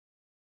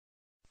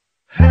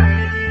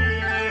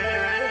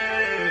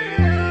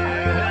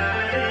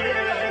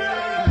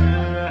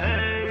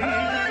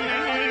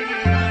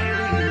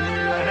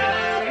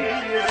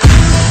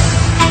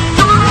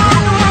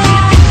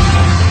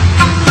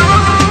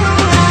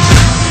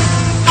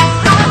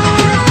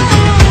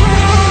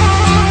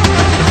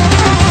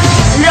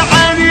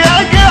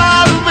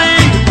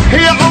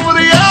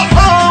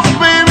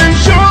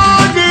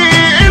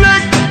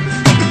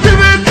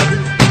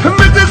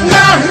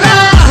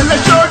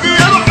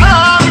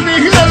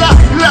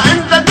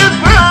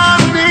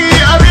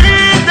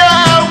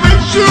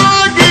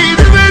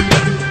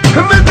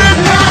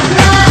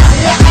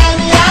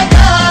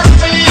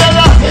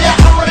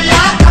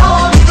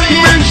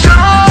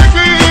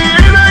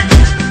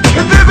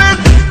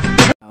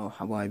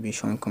حبايبي،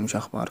 شلونكم؟ شو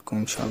اخباركم؟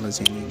 ان شاء الله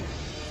زينين.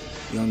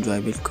 اليوم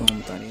جايب لكم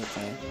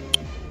طريقة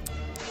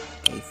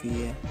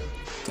كيفية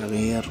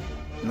تغيير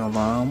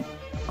نظام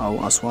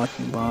او اصوات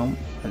نظام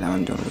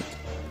الاندرويد.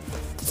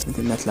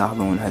 مثل ما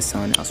تلاحظون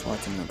هسه أنا اصوات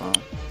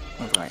النظام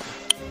متغيرة.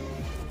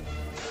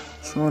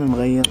 شلون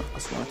نغير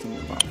اصوات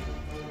النظام؟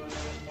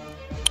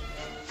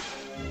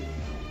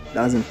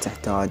 لازم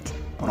تحتاج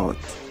روت،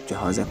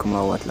 جهازكم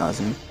روت،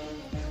 لازم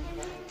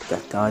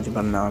تحتاج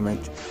برنامج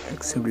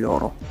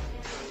اكسبلورو.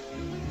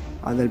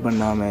 هذا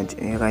البرنامج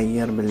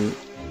يغير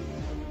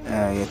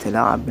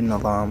يتلاعب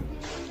بالنظام،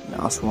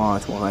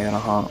 الاصوات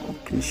وغيرها،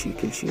 وكل شي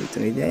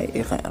تريده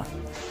يغيره.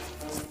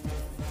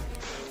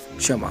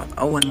 شباب،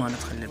 اول ما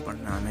ندخل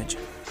البرنامج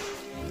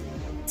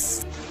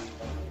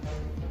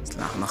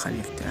لحظة خلي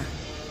يفتح،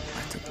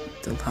 راح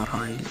تظهر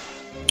هاي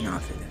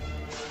النافذة.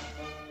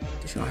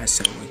 ايش راح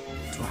تسوي؟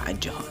 تروح على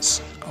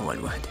الجهاز،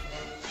 اول وحدة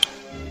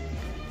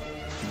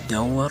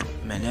تدور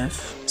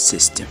ملف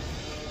سيستم.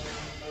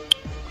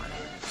 هذا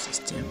ملف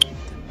سيستم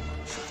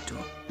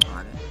شفتوا،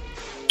 هذا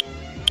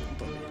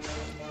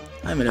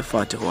هاي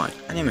ملفات هواي.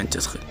 يعني من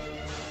تدخل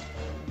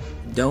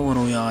تدور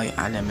وياي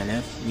على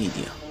ملف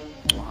ميديا،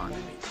 هو هذا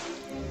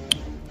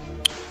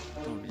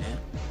ميديا.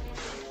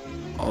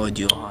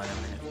 اوديو، هذا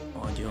ملف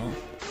اوديو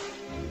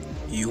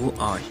يو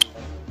اي.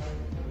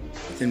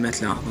 مثل ما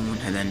تلاحظون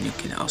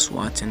هذنك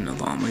الاصوات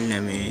النظام،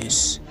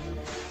 اللمس،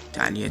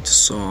 تعلية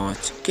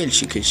الصوت، كل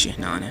شي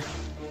هنا.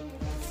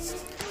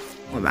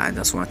 وبعد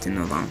اصوات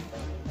النظام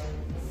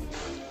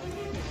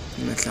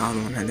مثل ما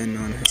تلاحظون هذا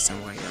انا هسه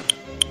مغير.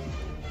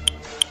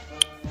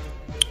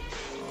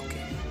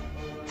 اوكي،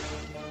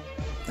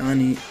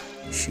 ثاني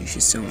شي شو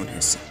تسوون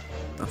هسه؟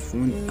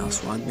 طفون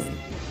الاصوات بين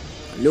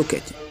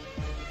لوكت.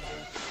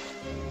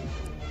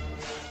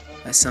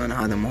 هسه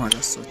انا هذا مو هذا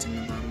الصوت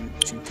النظام،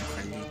 كنت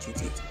مخليه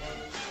جديد.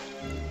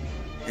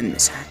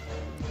 نمسحه،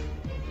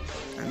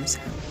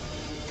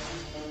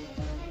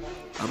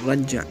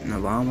 نرجع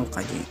نظام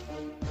القديم.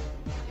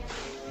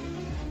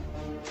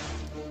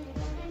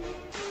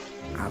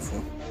 عفوا،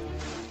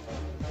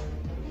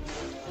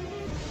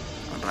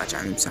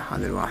 نراجع نمسح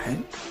هذا الواحد،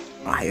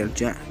 راح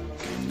يرجع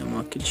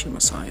كأنما كل شي ما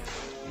صاير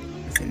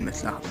مثل ما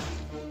تلاحظون.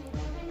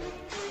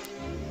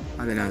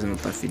 هذا لازم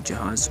نطفي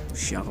الجهاز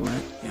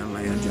والشغلة، يلا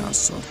يرجع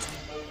الصوت.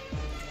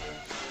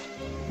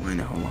 وين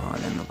هو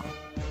هذا النظام؟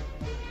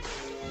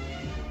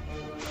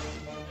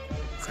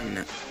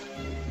 خلنا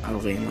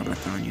ألغيه مرة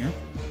ثانية.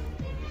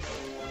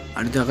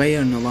 أريد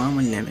أغير نظام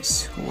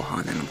اللمس، هو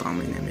هذا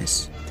نظام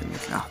اللمس مثل ما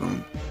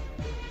تلاحظون.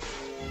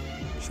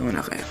 شلون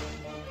أغير؟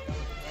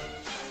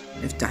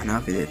 نفتح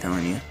نافذة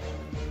ثانية.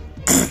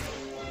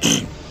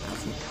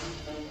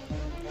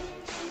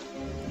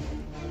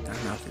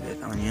 نفتح نافذة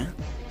ثانية.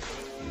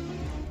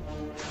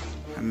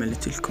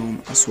 حملت لكم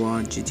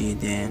أصوات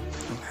جديدة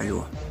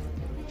وحلوة،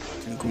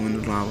 تلقون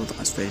الرابط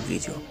أسفل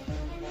الفيديو.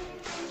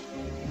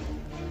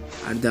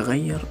 أريد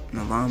أغير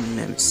نظام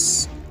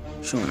اللمس.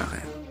 شلون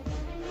أغير؟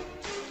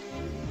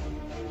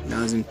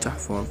 لازم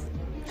تحفظ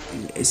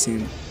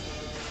الاسم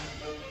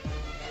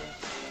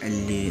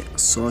اللي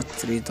الصوت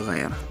تريد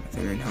تغيره.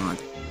 مثلا هذا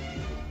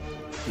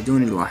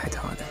بدون الواحد،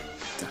 هذا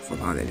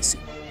تحفظ هذا الاسم،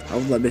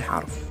 تحفظه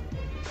بالحرف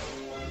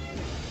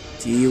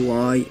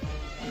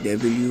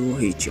TYW،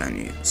 هيك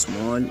يعني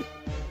سمول،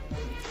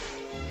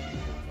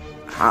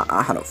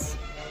 أحرف،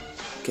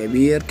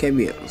 كبير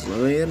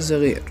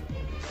صغير.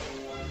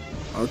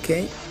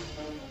 اوكي،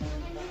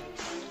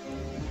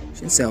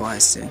 شو نسوي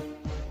هسه؟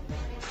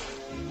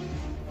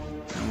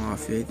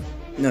 نوافذ،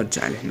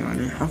 نرجع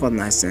لهنا.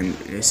 حفظنا هسه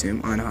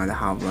الاسم، انا هذا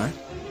حافظه،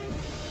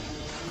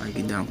 هاي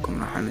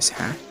قدامكم. راح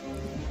امسحه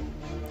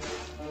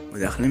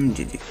وداخله من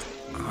جديد.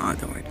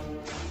 هذا وين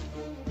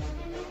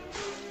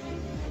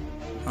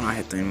راح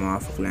يعطيني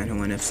موافق لان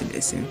هو نفس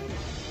الاسم.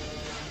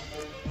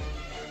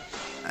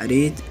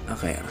 اريد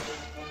اغيره،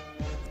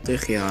 اعطيه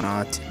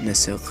خيارات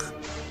نسخ.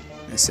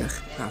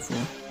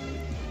 عفوا،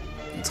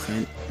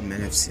 ندخل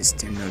الملف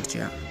سيستم،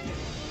 نرجع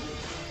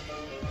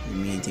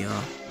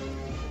الميديا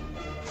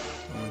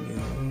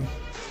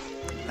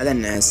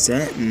هذا.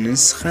 هسه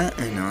النسخة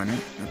هنا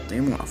نعطيه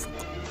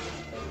موافق.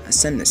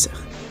 هسه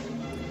النسخ.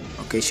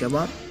 اوكي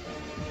شباب،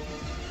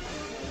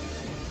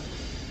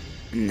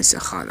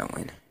 النسخ هذا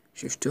وينه؟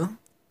 شفتوا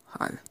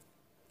هذا؟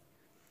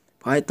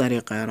 بهاي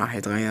الطريقة راح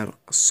يتغير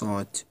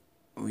الصوت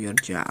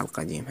ويرجع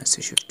القديم.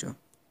 هسه شفتوا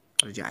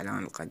رجع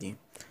الان القديم،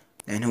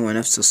 لان هو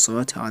نفس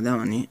الصوت هذا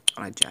اني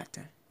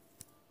رجعته.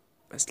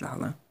 بس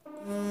لحظة،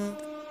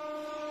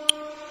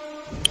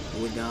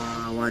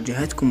 واذا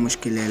واجهتكم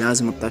مشكلة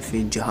لازم تطفي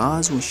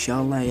الجهاز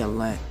والشغلة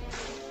يلا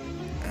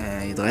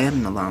يتغير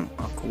النظام.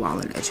 اكو بعض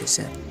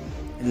الاجهزة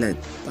الا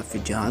تطفي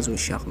الجهاز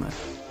والشغلة.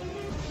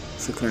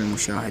 شكرا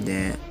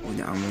للمشاهدة،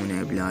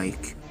 ودعمونا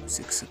بلايك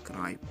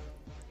وسبسكرايب.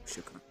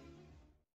 شكرا.